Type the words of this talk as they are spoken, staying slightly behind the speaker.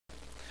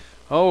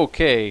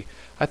Okay,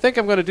 I think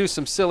I'm going to do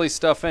some silly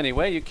stuff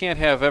anyway. You can't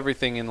have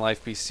everything in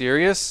life be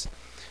serious.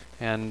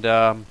 And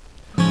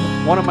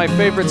one of my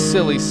favorite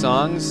silly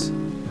songs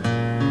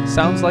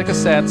sounds like a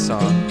sad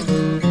song.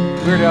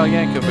 Weird Al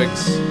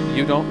Yankovic's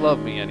You Don't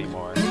Love Me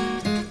Anymore.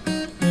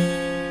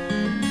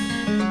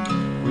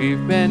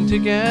 We've been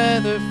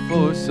together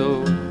for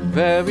so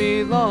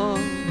very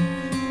long,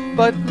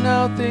 but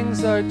now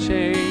things are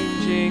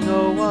changing.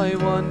 Oh, I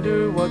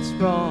wonder what's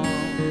wrong.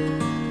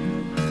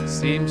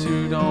 Seems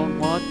you don't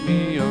want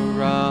me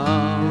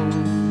around.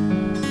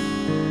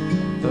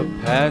 The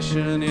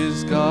passion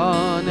is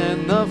gone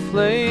and the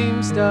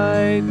flames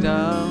died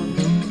down.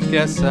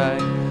 Guess I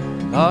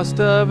lost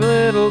a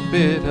little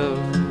bit of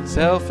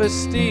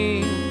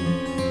self-esteem.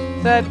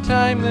 That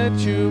time that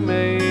you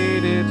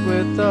made it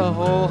with the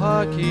whole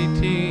hockey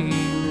team.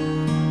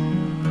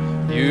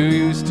 You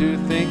used to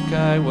think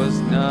I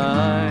was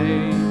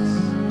nice.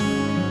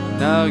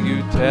 Now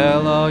you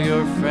tell all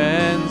your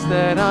friends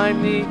that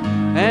I'm the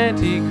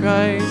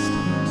Antichrist.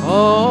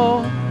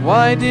 Oh,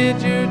 why did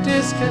you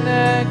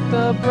disconnect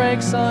the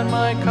brakes on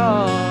my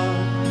car?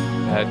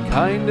 That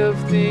kind of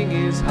thing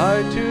is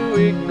hard to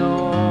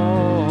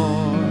ignore.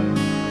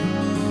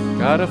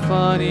 Got a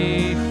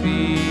funny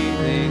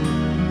feeling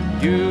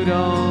you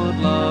don't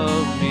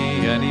love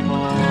me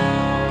anymore.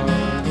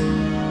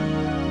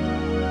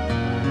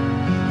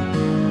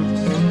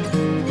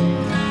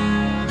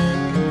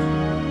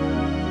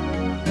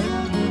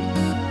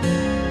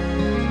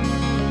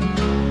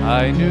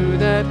 I knew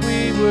that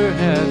we were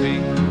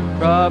having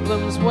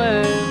problems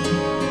when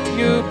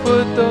you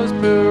put those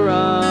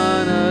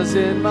piranhas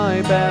in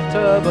my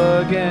bathtub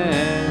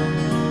again.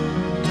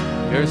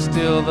 You're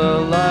still the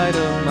light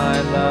of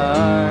my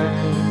life.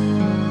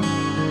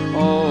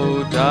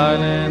 Oh,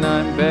 darling,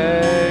 I'm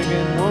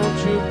begging,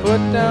 won't you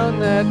put down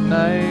that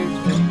knife?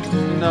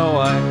 You know,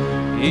 I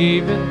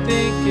even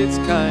think it's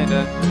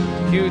kinda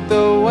cute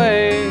the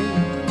way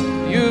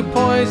you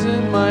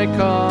poison my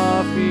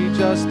coffee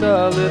just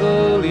a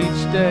little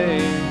each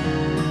day.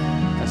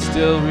 I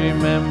still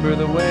remember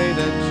the way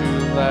that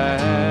you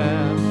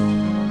laughed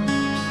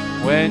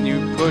when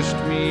you pushed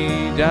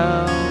me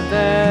down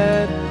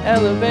that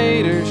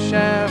elevator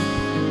shaft.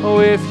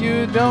 Oh, if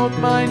you don't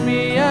mind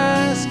me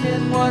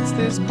asking, what's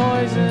this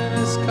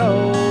poisonous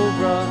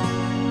cobra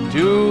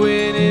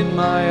doing in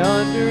my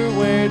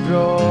underwear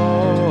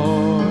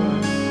drawer?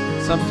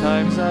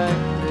 Sometimes I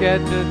get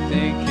to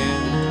thinking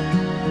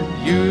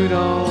you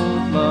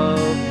don't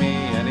love me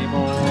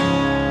anymore.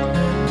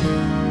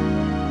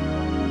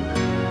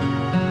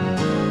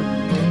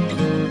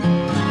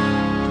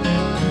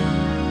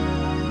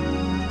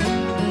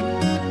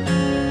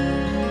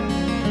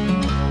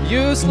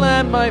 You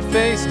slammed my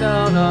face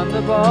down on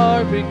the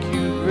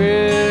barbecue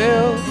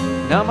grill.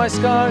 Now my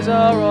scars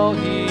are all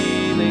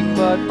healing,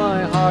 but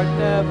my heart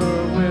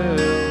never will.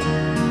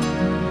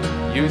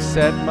 You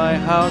set my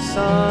house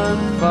on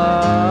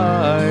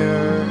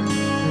fire.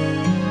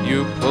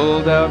 You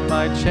pulled out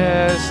my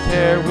chest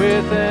hair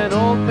with an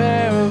old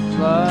pair of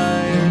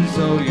pliers.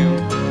 So you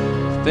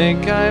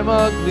think I'm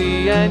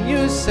ugly and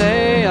you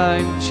say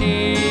I'm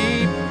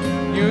cheap.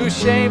 You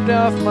shaved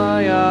off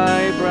my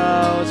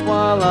eyebrows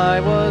while I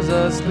was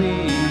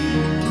asleep.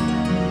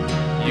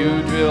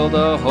 You drilled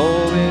a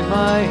hole in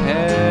my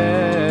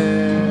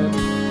head.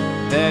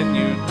 Then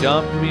you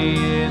dumped me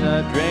in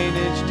a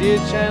drainage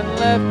ditch and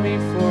left me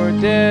for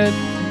dead.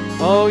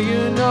 Oh,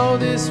 you know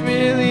this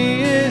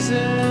really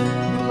isn't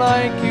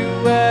like you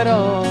at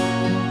all.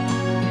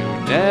 You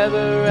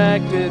never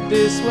acted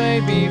this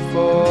way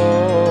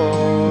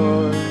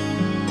before.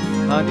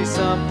 Honey,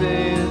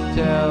 something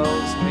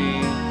tells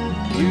me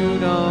you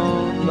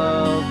don't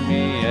love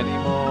me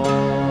anymore.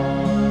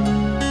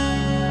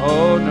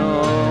 Oh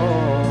no,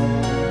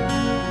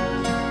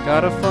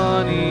 got a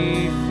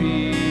funny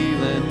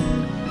feeling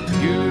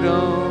you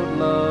don't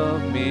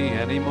love me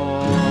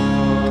anymore.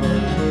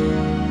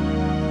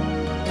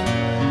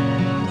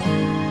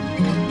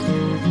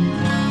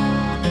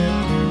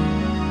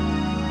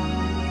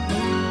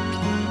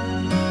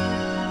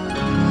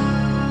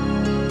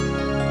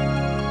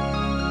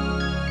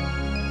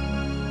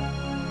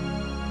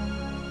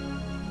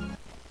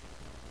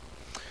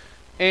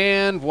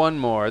 And one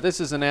more. This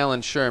is an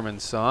Alan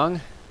Sherman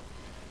song.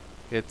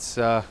 It's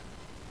a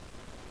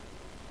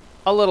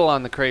little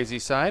on the crazy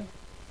side.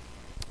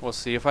 We'll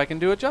see if I can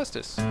do it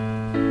justice.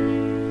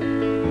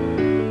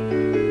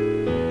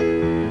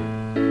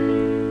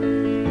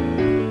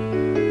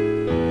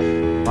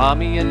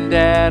 Mommy and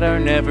Dad are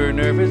never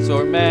nervous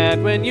or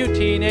mad when you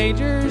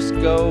teenagers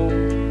go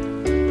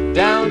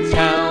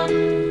downtown.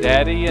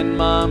 Daddy and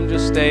Mom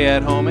just stay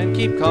at home and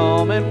keep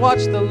calm and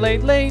watch the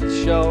Late Late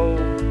Show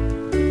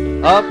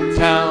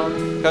uptown.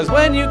 'Cause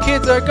when you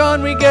kids are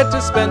gone, we get to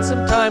spend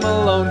some time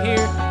alone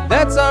here.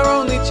 That's our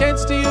only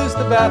chance to use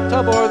the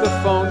bathtub or the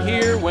phone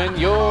here when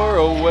you're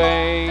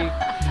away.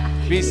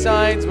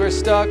 Besides, we're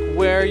stuck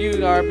where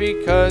you are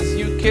because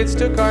you kids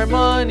took our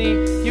money,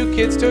 you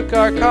kids took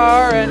our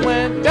car and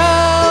went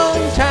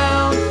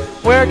downtown.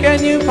 Where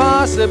can you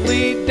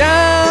possibly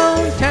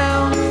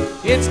downtown?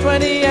 It's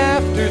 20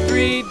 after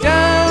 3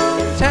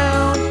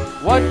 downtown.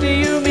 What do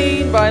you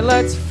mean by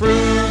let's fruit?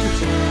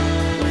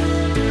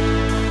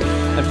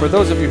 And for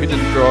those of you who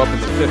didn't grow up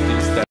in the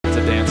 50s, that's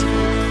a dance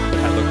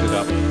move. I looked it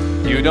up.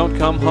 You don't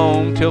come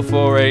home till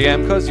 4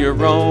 a.m. 'cause you're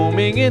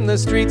roaming in the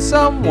streets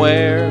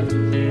somewhere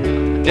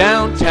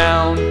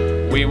downtown.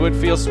 We would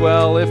feel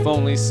swell if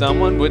only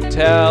someone would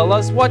tell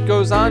us what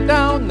goes on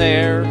down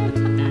there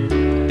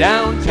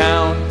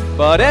downtown.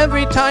 But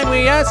every time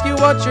we ask you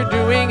what you're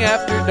doing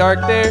after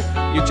dark there,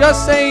 you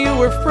just say you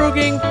were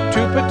fruging to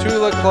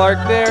Petula Clark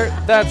there.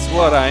 That's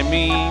what I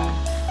mean.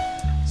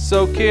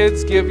 So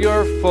kids, give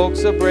your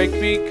folks a break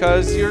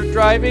because you're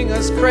driving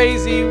us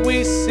crazy.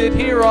 We sit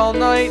here all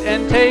night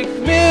and take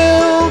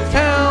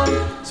Milltown,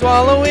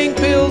 swallowing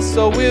pills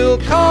so we'll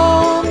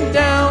calm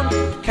down,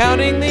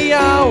 counting the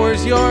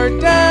hours you're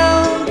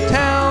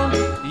downtown,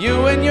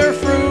 you and your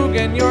frug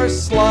and your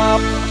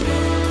slop.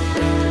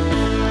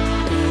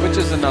 Which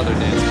is another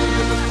dance move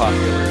that was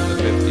popular in the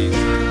 50s.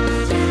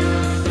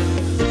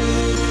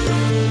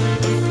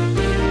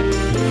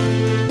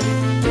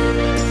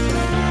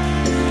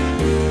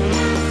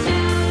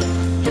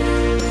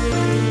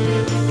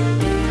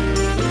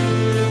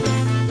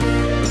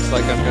 Looks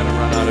like I'm gonna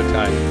run out of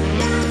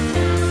time.